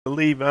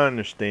believe I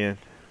understand.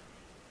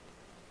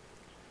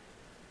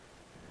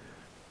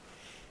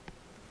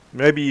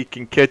 Maybe you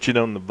can catch it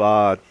on the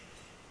VOD.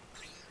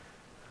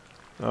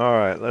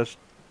 Alright,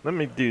 let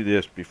me do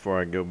this before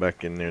I go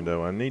back in there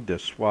though. I need to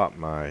swap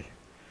my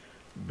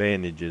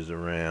bandages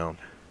around.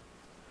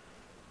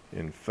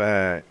 In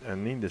fact, I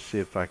need to see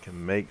if I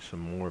can make some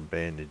more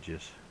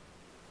bandages.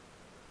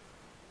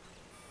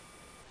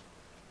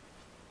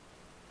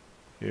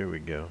 Here we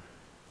go.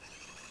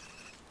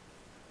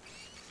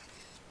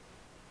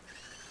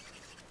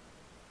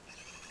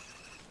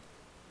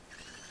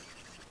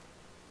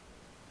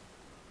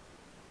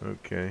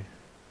 Okay.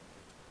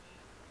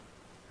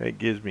 That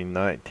gives me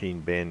 19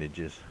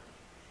 bandages.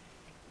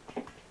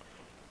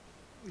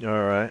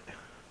 Alright.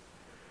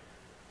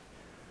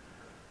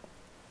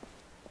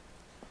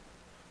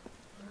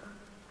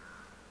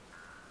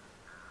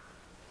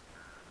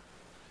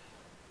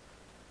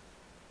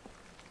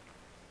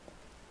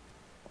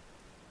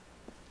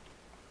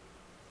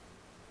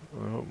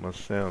 I hope my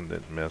sound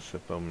didn't mess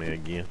up on me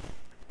again.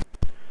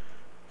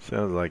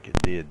 Sounds like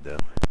it did though.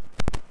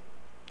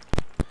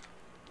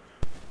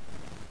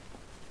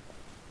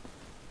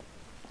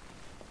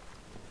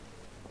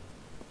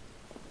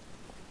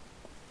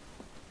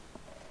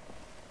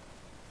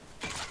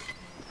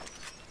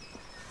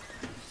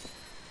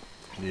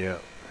 Yeah.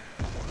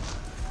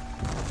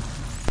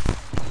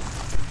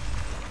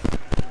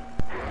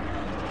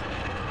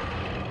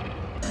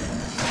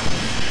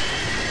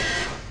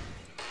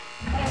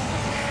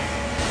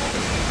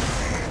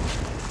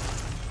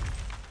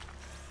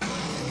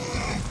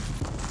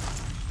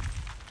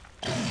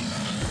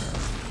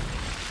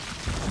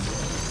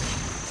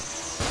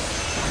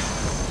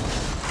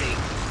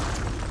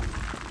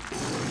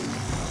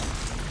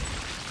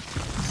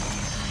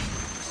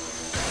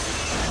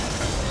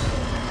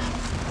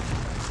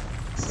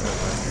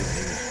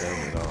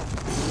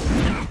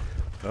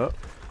 Oh.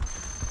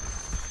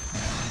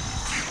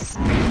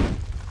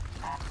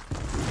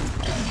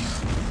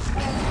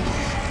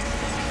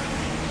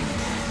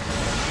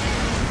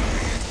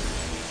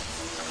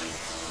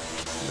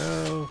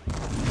 No.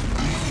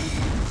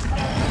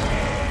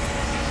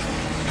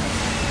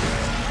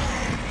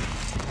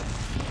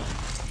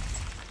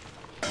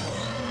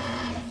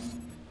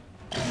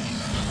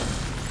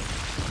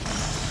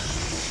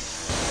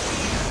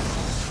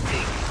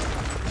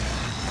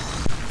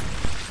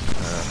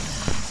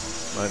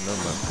 Might know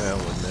my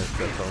sound would mess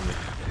up on me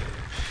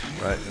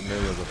right in the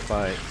middle of the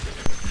fight.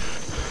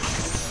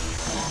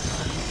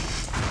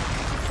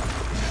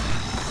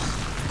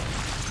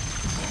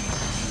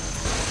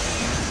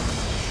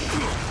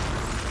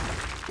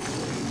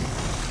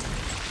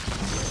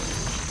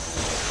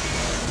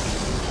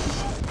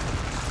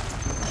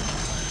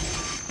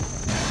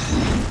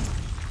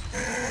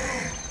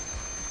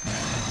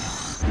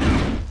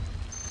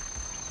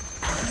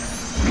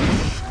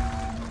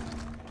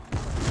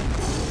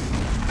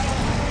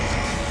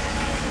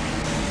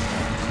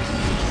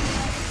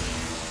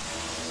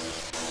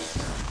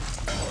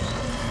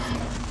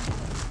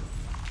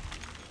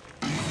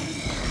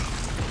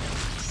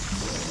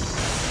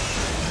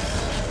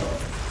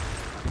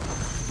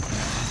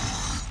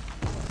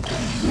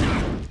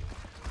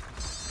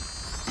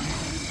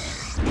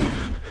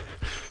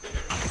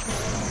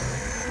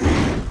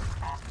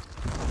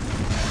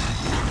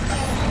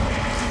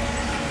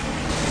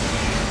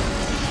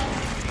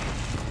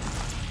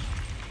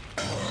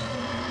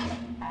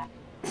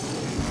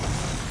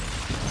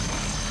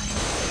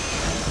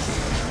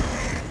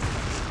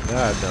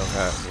 Now I know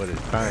what his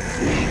time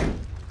is.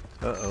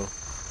 Uh-oh.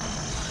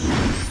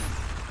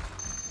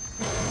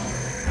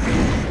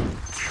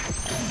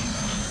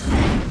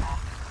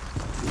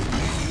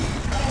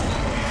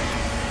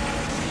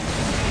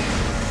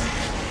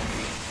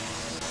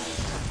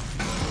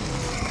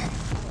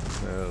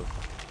 No.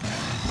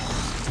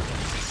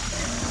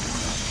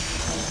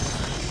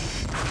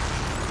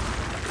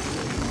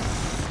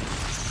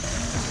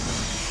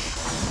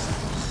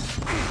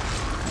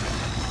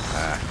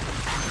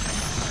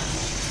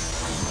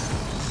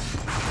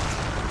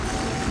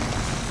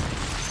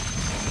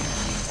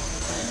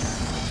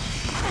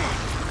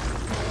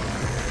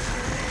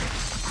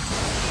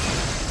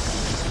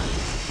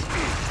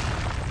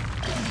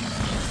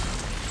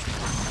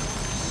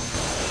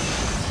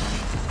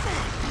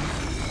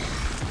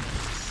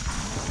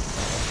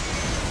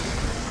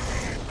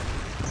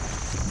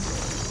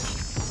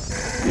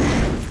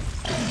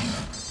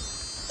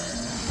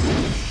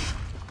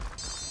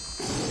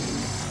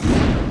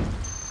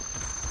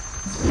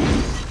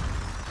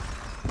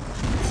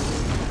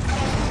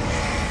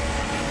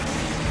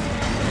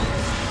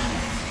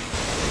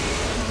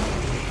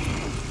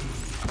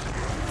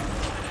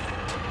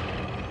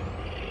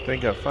 I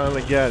think I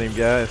finally got him,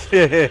 guys.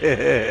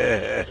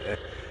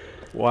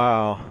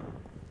 Wow.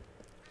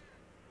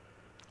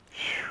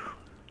 Whew.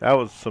 That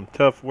was some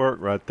tough work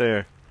right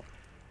there.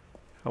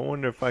 I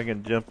wonder if I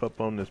can jump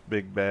up on this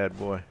big bad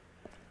boy.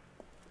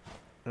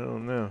 I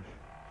don't know.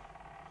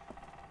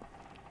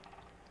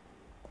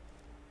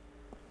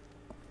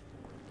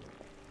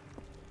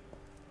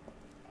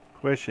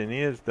 Question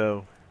is,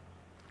 though,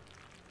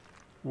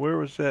 Where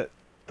was that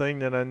thing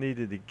that I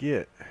needed to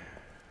get?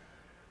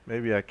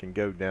 Maybe I can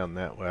go down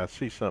that way. I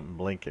see something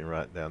blinking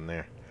right down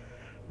there.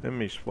 Let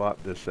me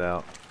swap this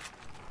out.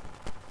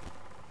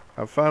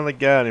 I finally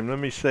got him. Let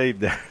me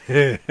save that.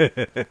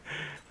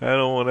 I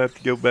don't want to have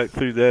to go back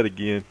through that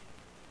again.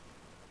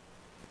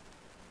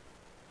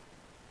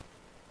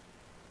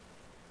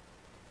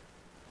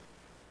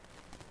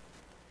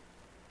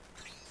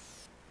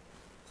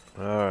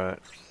 Alright.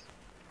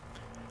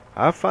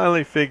 I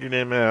finally figured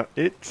him out.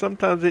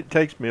 Sometimes it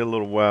takes me a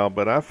little while,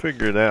 but I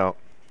figured it out.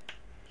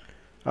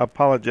 I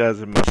apologize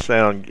if my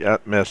sound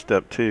got messed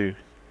up too.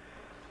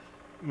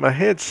 My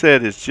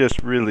headset is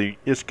just really,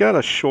 it's got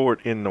a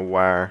short in the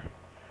wire.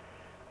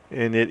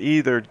 And it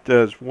either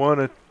does one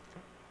of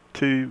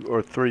two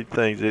or three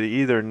things. It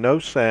either no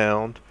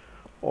sound,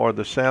 or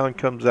the sound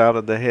comes out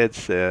of the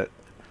headset,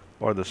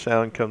 or the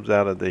sound comes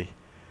out of the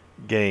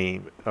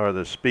game, or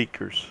the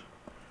speakers.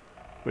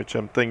 Which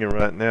I'm thinking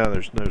right now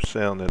there's no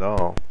sound at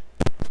all.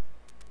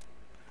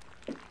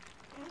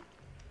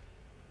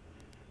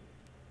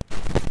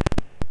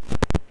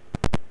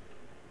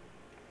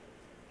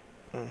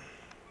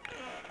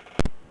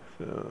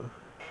 So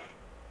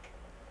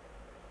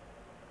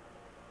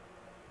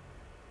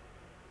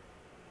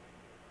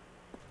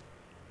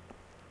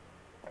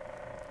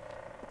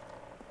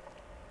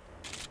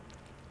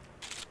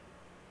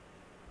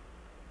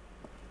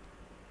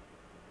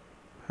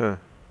huh.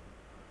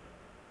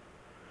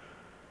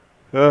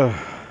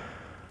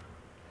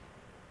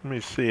 Let me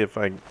see if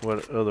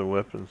what other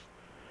weapons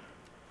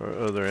or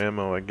other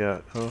ammo I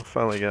got. Oh, I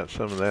finally got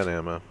some of that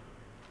ammo.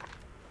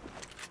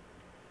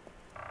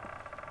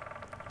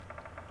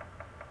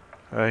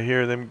 I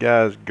hear them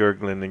guys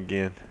gurgling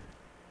again.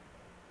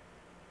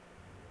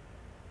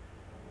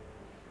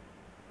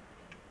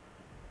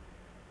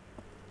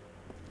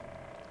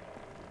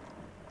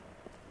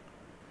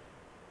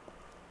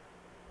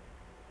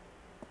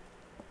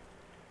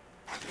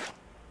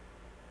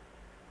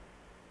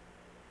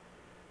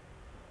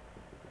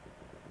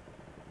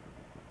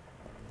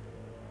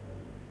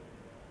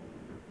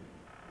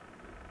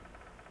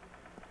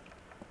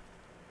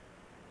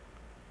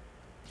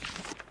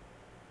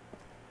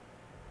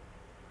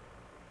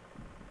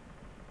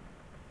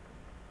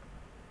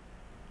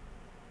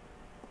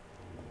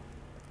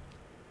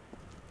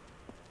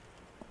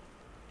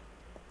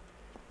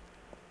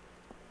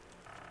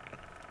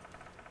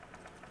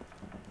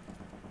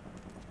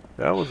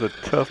 That was a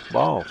tough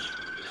boss.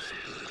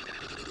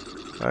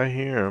 I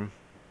hear him.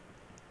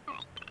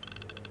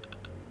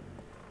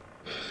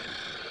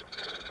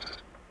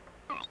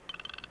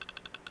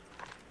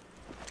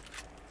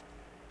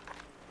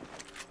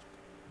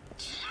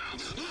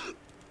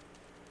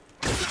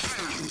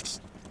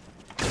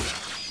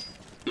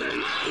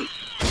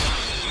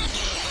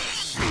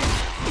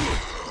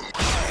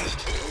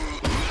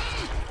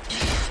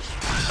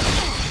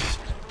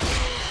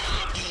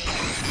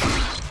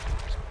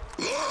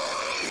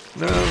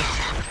 No.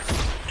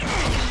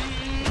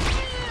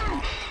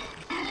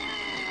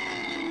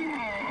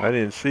 I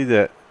didn't see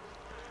that.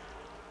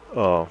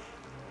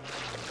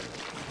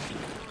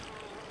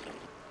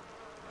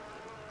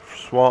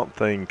 Swamp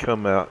thing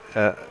come out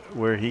at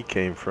where he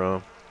came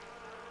from.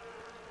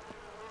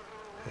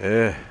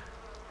 Yeah.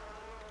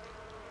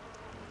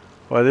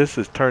 Well, this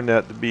has turned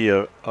out to be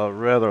a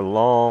rather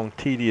long,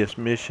 tedious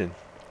mission.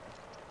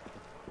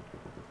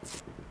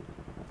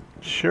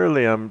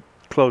 Surely I'm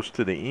close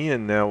to the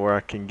end now where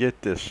I can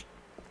get this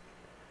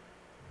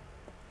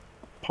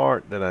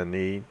part that I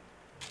need.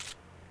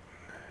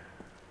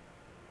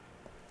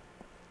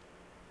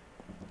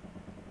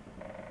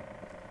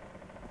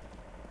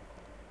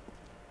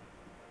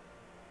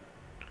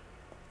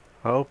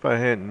 I hope I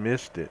hadn't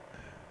missed it.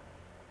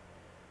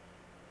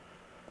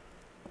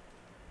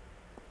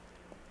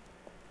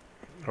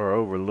 Or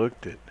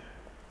overlooked it.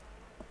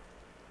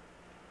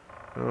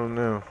 Oh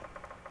no.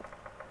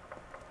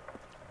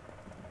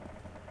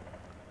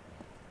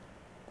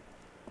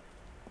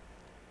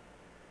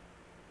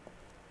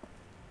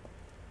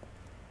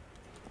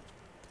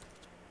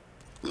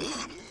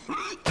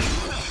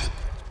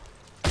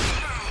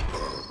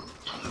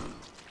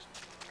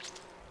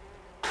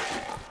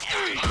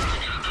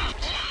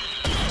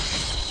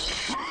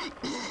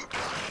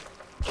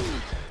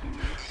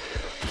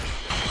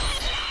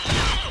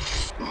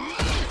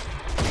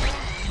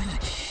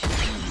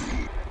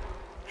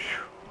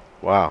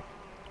 Wow.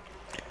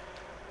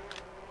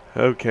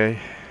 Okay.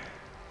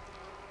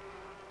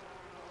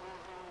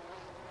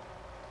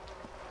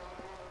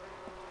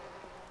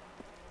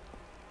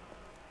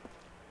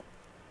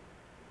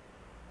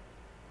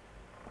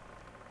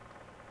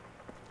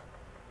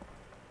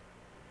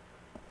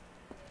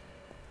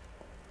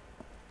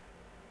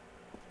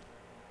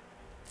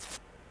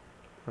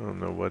 I don't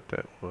know what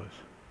that was.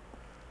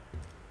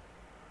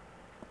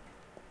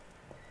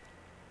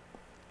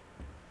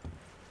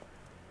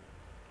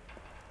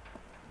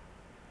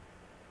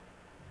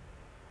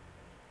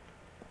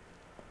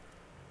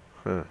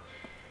 Huh.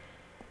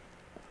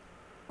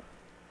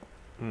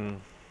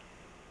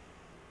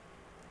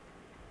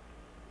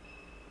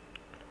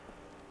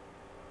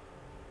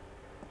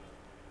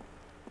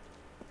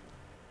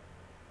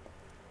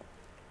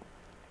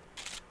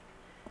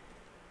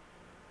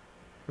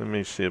 Let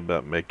me see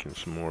about making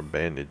some more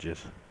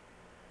bandages.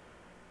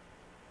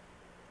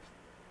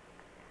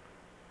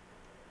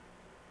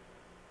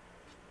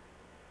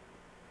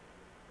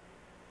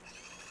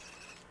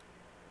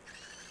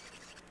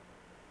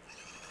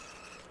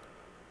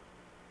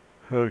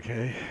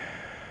 Okay.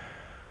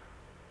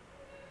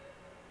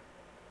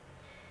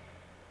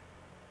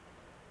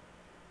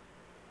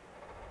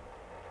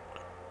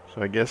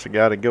 So I guess I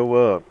gotta go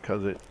up,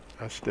 cause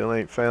I still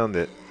ain't found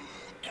it.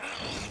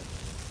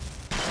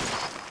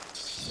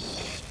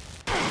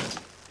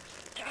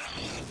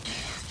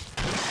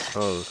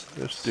 Oh,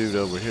 this dude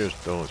over here is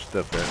throwing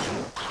stuff at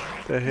me.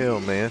 What the hell,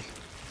 man?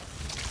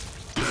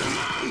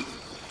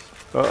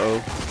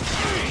 Uh-oh.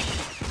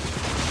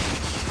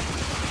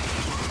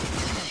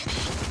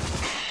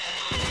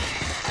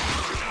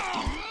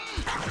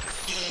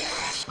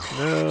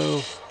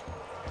 No.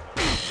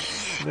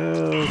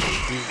 No.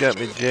 He's got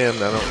me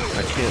jammed.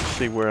 I can't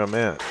see where I'm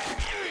at.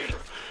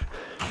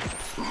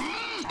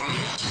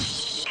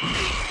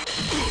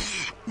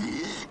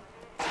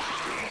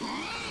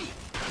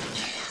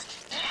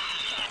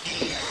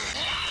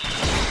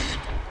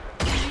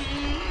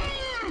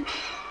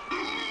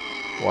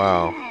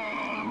 Wow.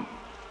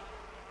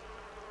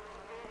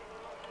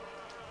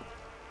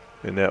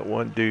 And that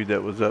one dude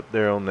that was up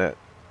there on that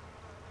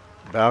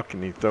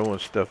balcony throwing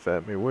stuff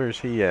at me, where's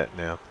he at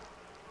now?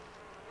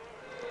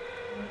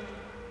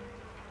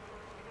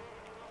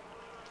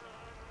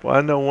 Well,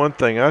 I know one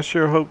thing. I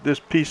sure hope this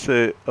piece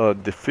of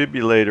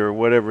defibrillator or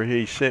whatever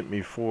he sent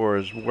me for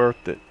is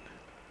worth it.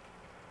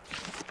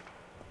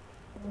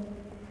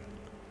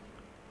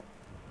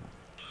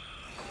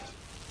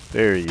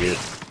 There he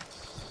is.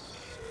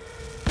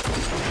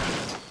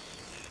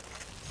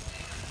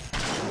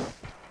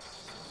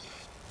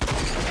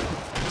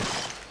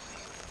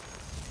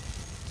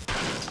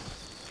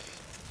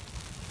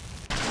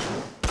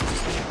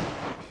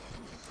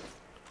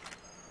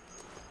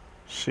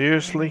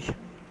 Seriously?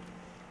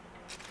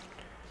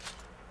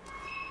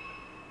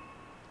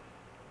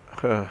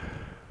 Huh.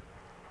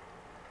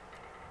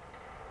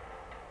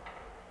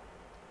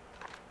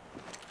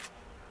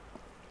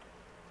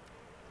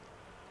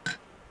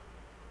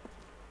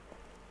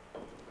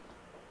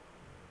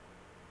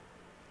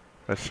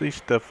 I see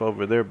stuff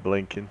over there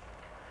blinking.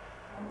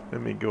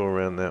 Let me go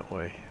around that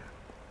way.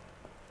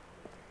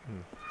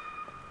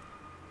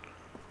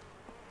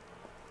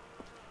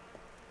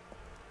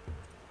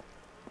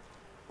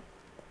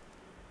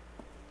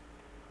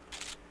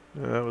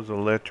 That was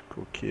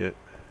electrical kit.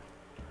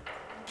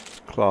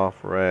 Cloth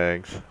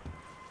rags.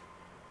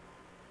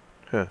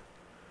 Huh.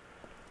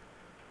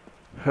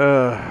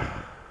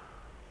 I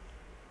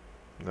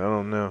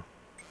don't know.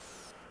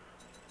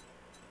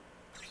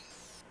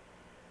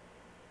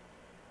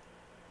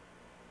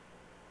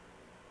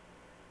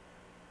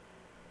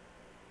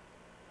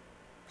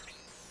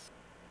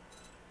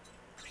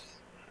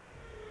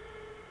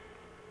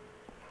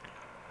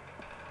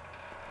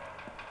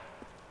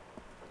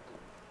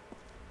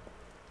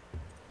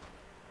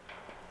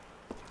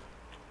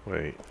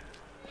 Wait.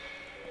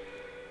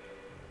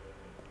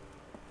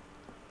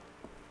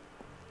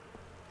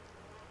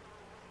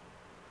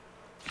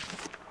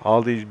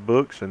 All these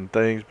books and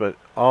things, but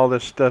all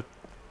this stuff,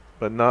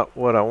 but not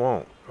what I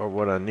want or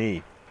what I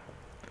need.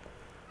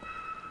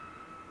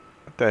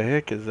 What the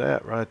heck is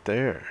that right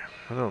there?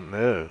 I don't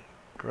know.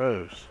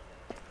 Gross.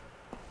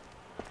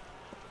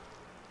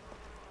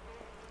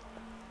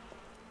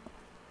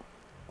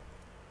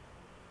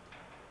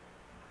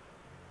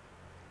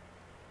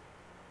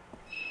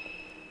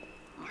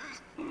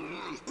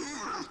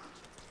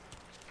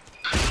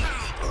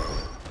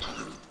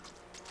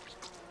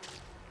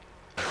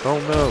 Oh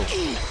no.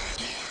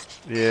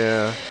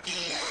 Yeah.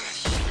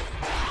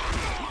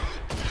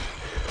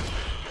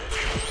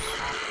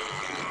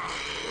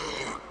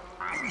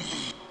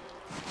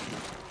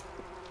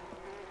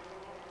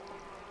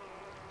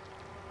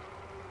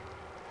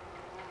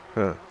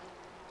 Huh.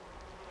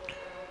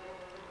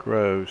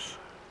 Gross.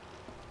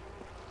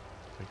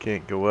 I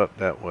can't go up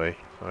that way.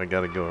 I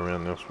gotta go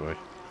around this way.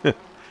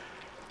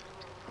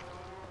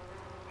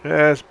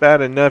 Yeah, it's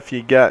bad enough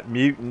you got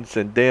mutants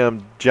and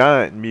damn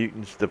giant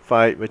mutants to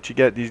fight, but you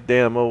got these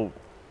damn old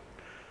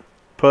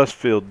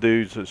pus-filled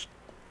dudes that's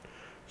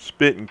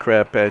spitting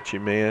crap at you,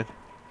 man.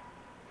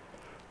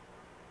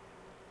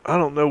 I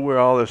don't know where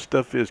all this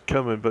stuff is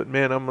coming, but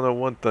man, I'm gonna know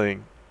one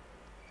thing.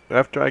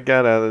 After I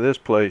got out of this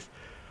place,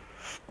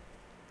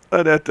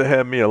 I'd have to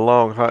have me a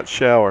long hot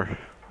shower.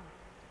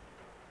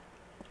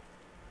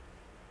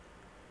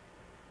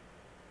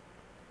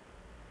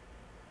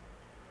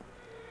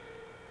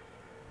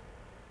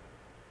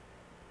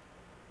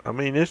 I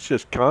mean, it's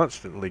just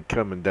constantly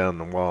coming down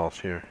the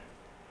walls here.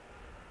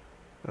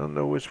 I don't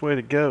know which way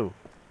to go.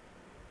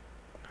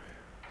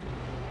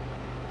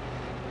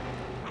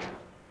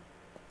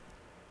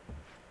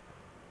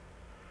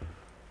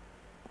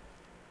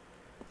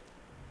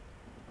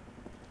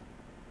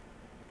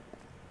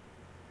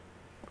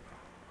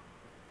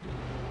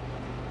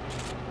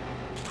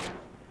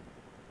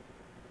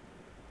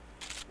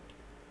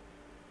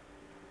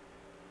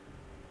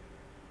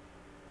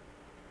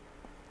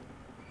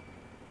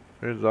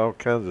 There's all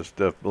kinds of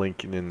stuff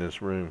blinking in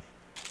this room.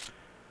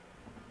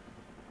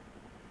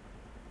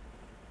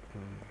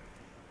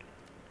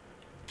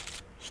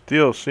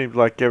 Still seems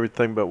like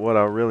everything but what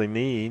I really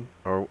need,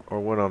 or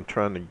what I'm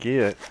trying to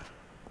get.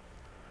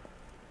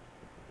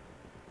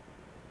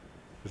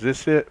 Is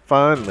this it?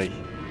 Finally.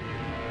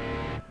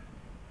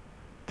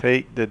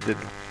 Take to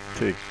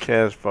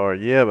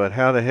Casvar. Yeah, but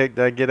how the heck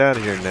did I get out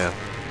of here now?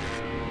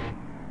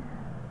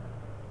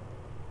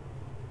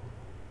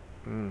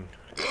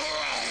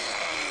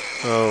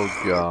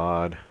 Oh,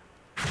 God.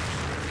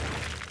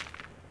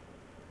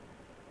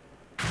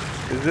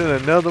 Is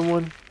it another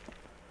one?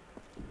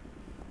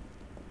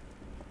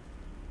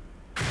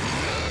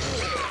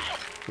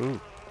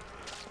 Ooh.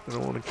 I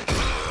don't want to...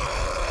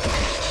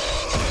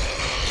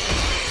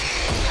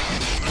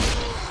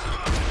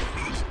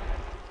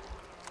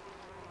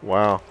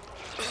 Wow.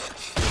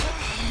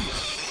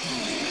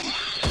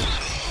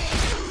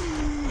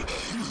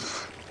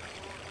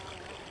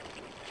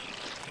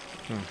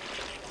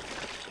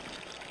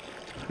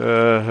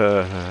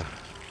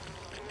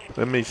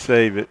 Let me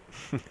save it.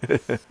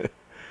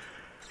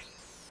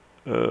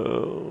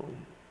 Oh.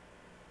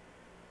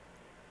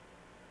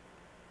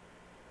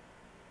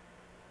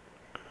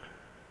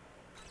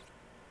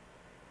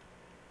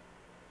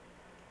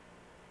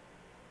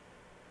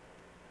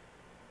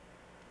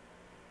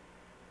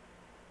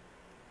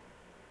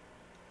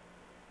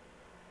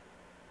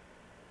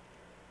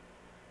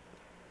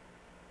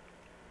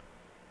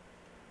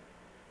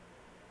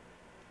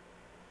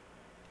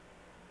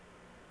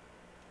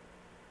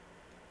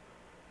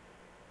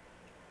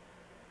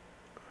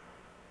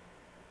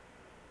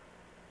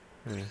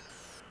 Yeah.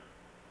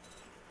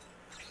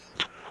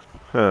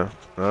 Huh.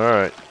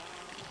 Alright.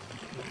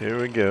 Here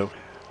we go.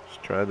 Let's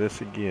try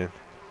this again.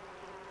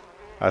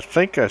 I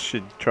think I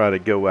should try to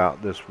go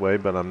out this way,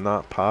 but I'm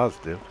not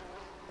positive.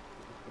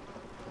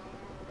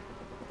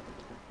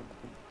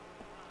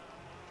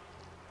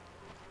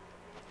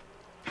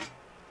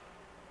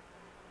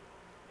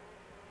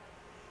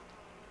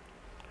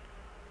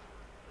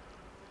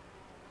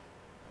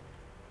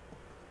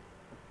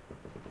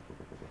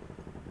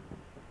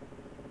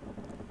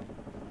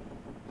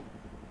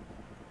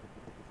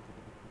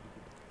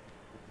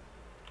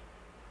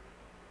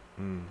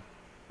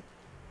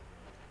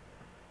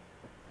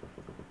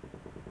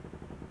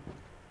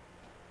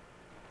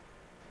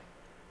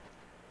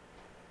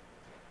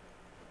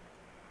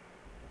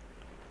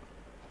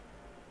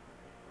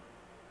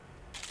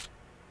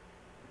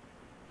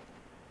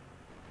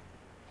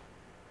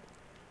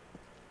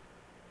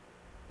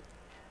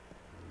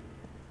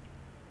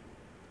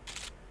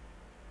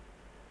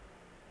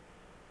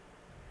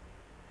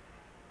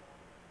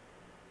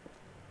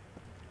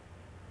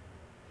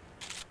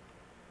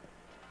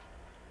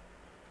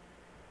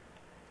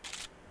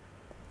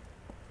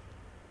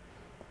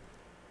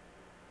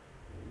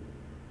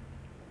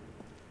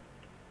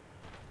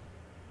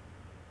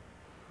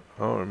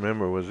 I don't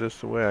remember. Was this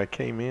the way I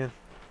came in?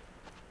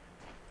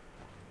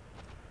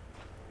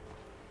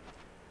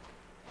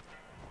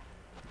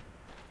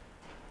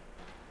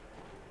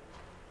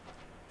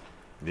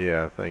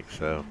 Yeah, I think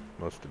so.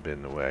 Must have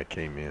been the way I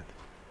came in.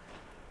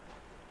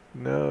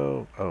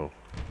 No. Oh.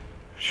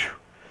 Whew.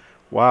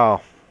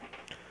 Wow.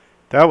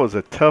 That was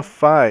a tough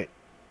fight.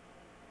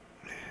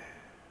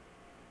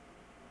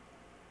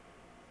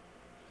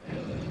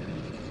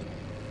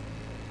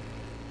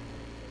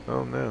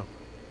 Oh no.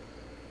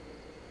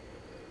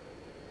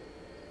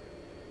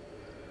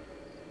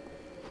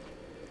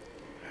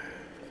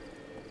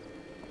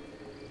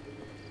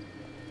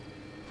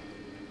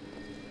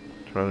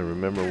 Trying to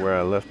remember where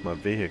I left my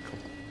vehicle.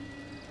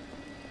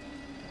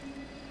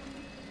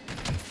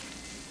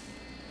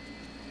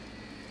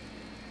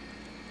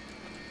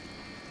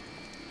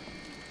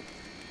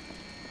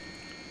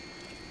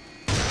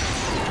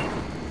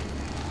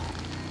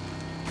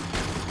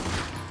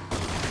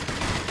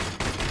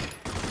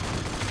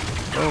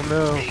 Oh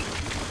no.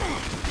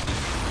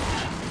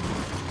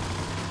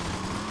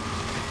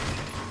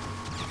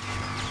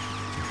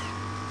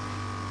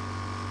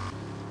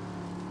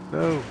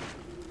 No.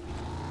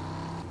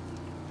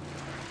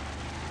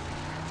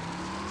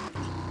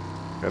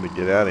 Gotta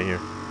get out of here.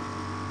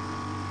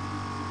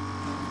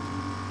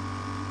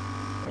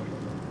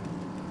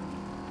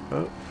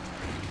 Oh.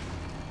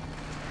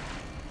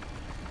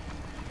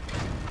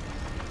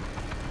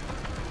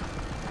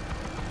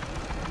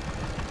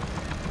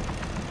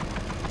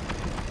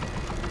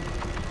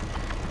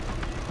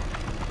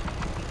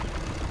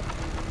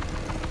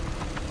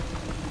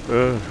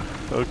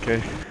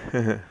 Okay.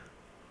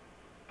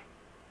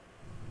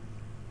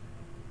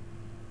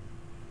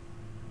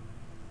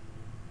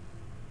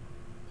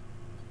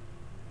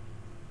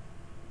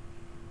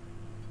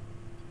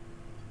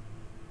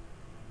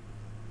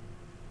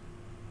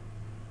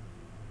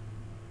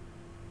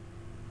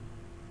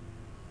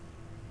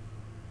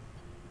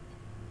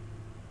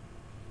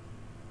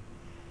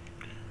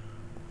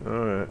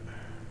 Alright.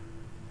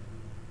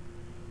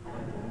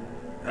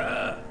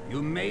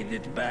 You made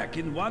it back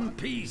in one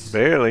piece.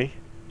 Barely.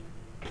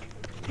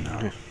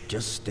 Now,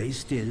 Just stay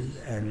still,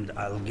 and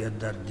I'll get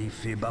that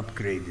defib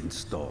upgrade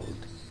installed.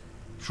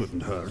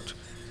 Shouldn't hurt.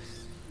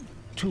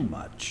 Too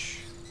much.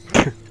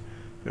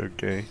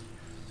 Okay.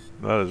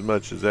 Not as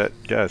much as that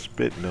guy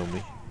spitting on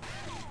me.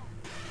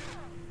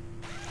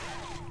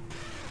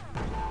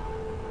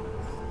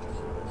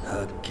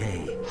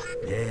 Okay,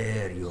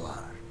 there you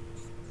are.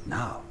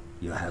 Now,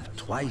 you have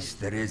twice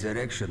the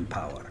resurrection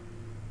power.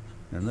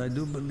 And I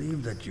do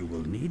believe that you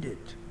will need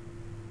it.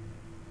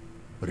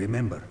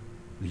 Remember,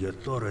 the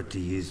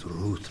Authority is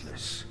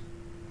ruthless.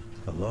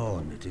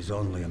 Alone, it is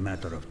only a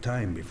matter of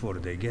time before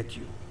they get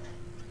you.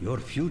 Your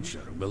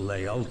future will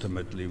lay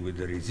ultimately with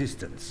the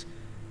Resistance.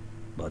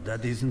 But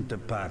that isn't the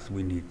path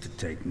we need to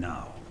take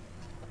now.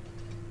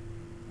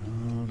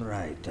 All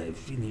right, I've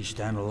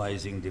finished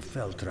analyzing the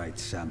Feltrite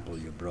sample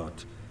you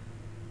brought.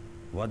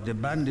 What the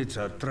bandits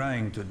are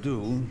trying to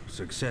do,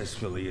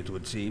 successfully it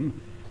would seem,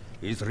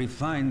 is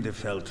refine the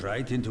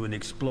Feltrite into an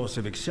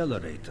explosive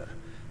accelerator.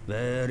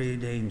 Very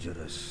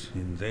dangerous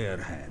in their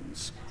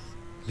hands.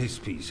 This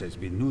piece has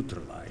been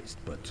neutralized,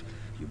 but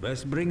you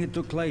best bring it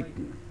to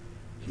Clayton.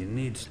 He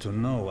needs to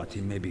know what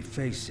he may be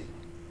facing.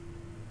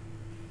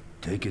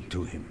 Take it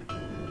to him.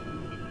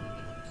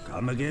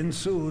 Come again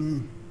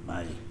soon,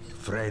 my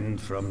friend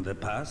from the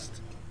past.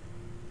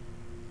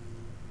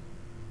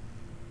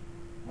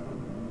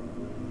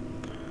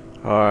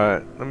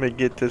 Alright, let me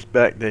get this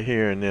back to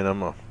here and then I'm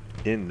gonna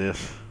end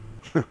this.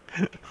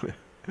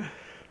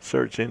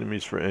 Search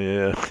enemies for,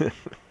 yeah.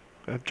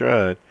 I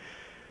tried.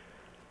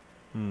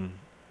 Now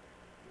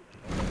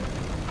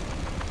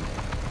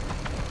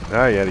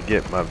I gotta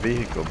get my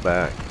vehicle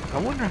back. I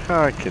wonder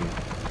how I can...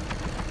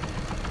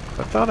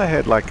 I thought I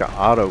had like an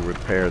auto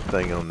repair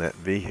thing on that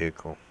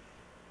vehicle.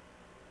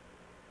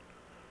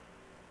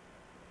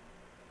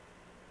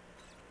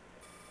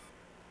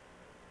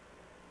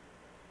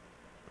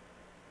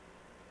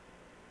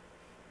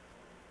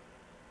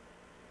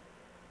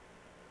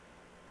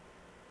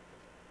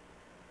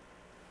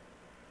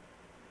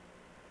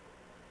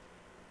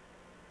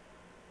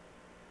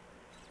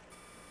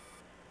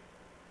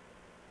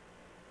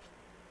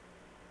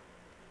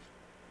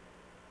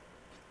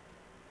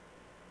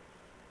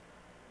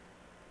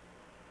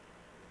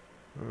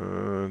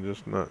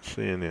 Just not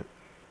seeing it.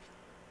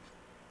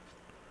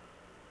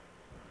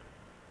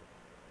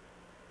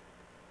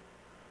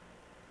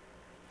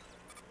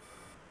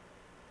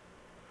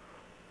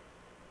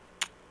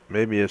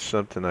 Maybe it's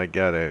something I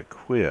gotta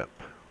equip.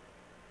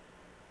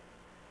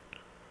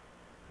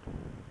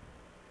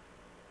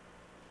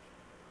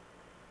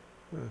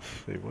 Let's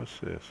see, what's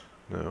this?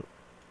 No.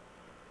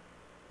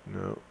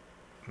 No.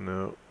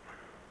 No.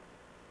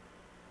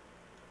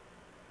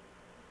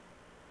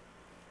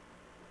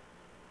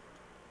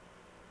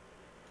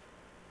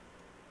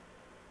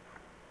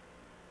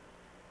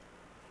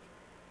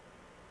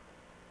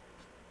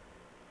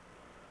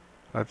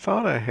 I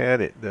thought I had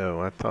it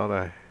though. I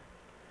thought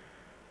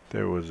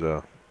there was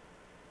a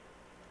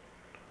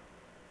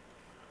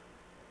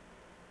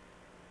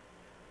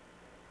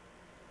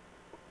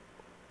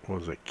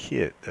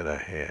kit that I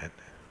had.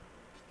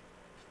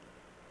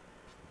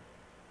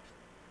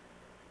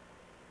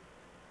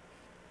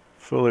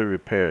 Fully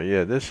repair.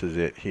 Yeah, this is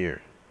it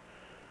here.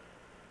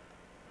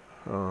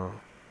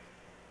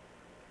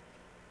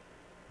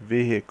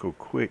 Vehicle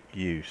quick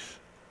use.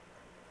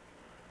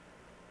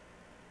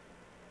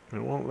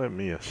 It won't let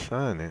me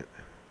assign it.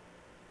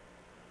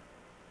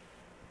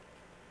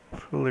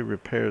 Fully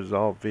repairs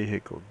all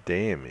vehicle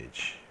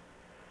damage.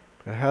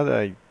 But how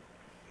do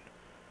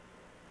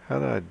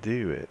I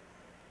do it?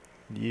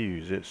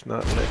 Use. It's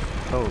not letting...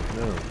 Oh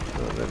no, it's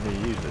not letting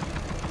me use it.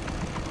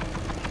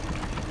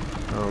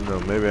 I don't know,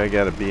 maybe I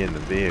gotta be in the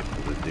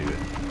vehicle to do it.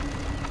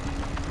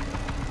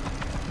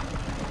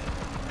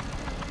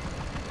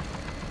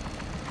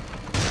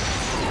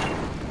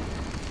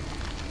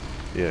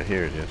 Yeah,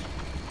 here it is.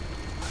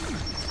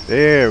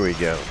 There we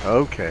go.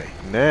 Okay,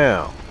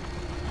 now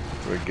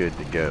we're good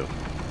to go.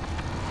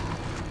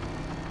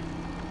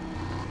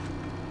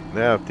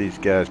 Now if these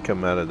guys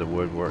come out of the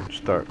woodwork and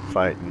start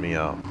fighting me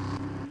off,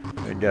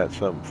 I got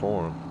something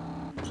for them.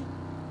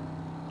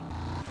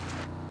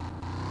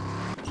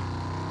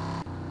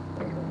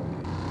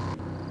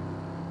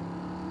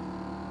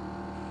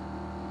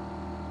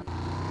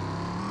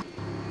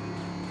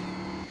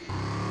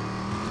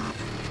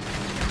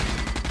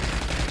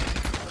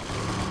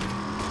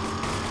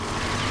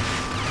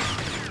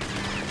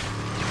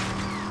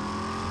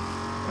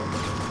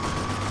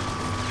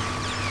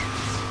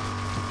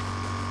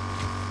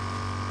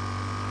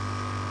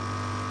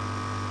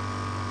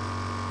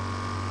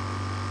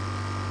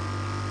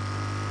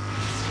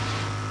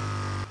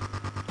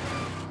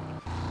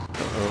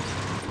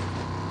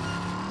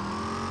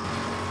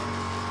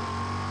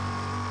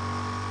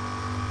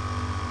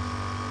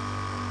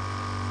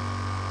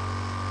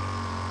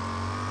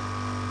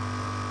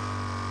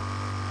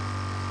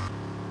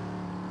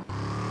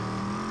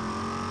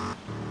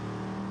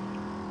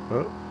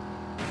 Oh.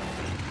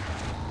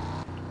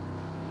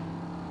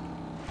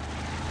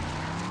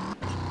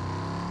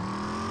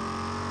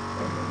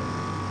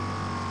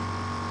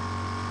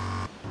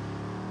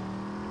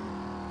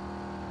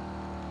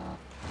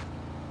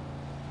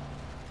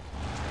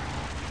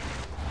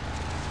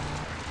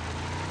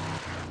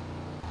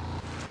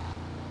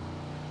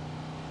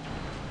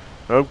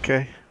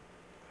 Okay.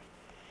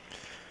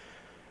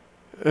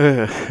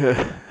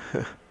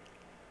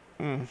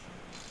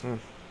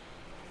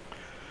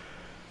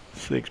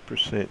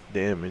 6%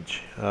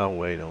 damage. I'll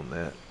wait on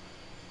that.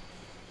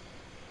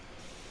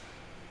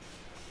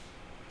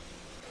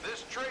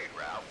 This trade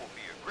route will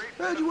be a great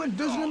Heard you went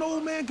visiting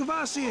old man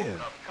Cavassier. open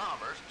up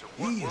commerce to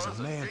what He is was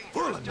a man dangerous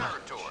full of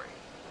knowledge. territory.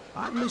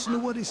 I'd listen to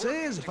what he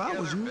says if I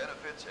Together was you.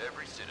 benefits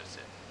every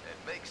citizen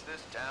and makes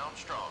this town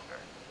stronger.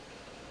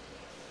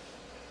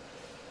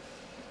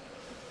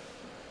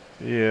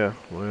 Yeah,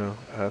 well,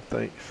 I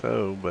think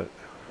so, but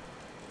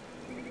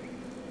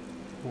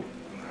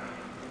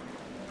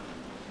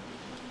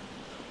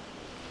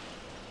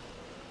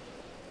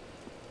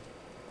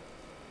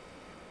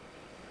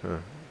huh.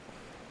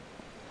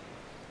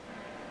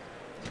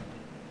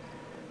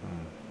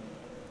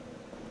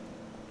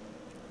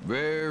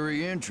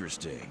 Very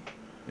interesting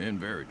and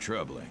very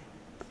troubling.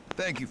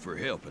 Thank you for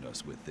helping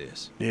us with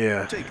this.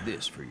 Yeah. Take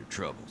this for your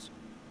troubles.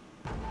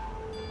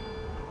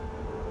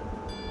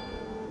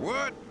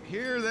 What?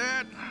 Hear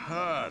that?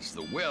 Ah, it's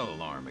the well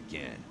alarm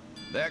again.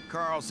 That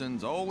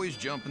Carlson's always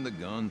jumping the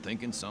gun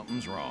thinking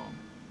something's wrong.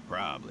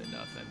 Probably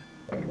nothing.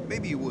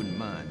 Maybe you wouldn't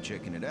mind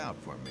checking it out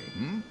for me,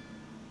 hmm?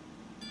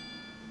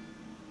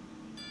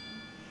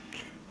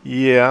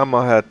 Yeah, I'm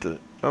gonna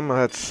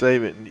have to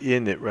save it and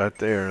end it right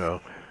there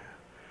though.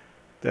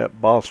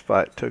 That boss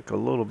fight took a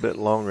little bit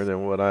longer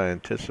than what I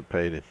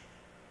anticipated.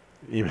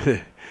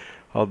 Even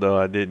although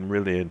I didn't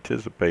really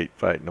anticipate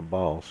fighting a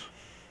boss.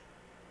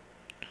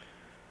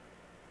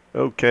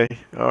 Okay,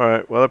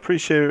 alright. Well, I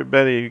appreciate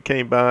everybody who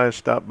came by and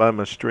stopped by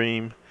my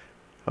stream.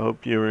 I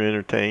hope you were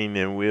entertained,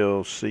 and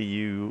we'll see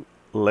you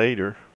later.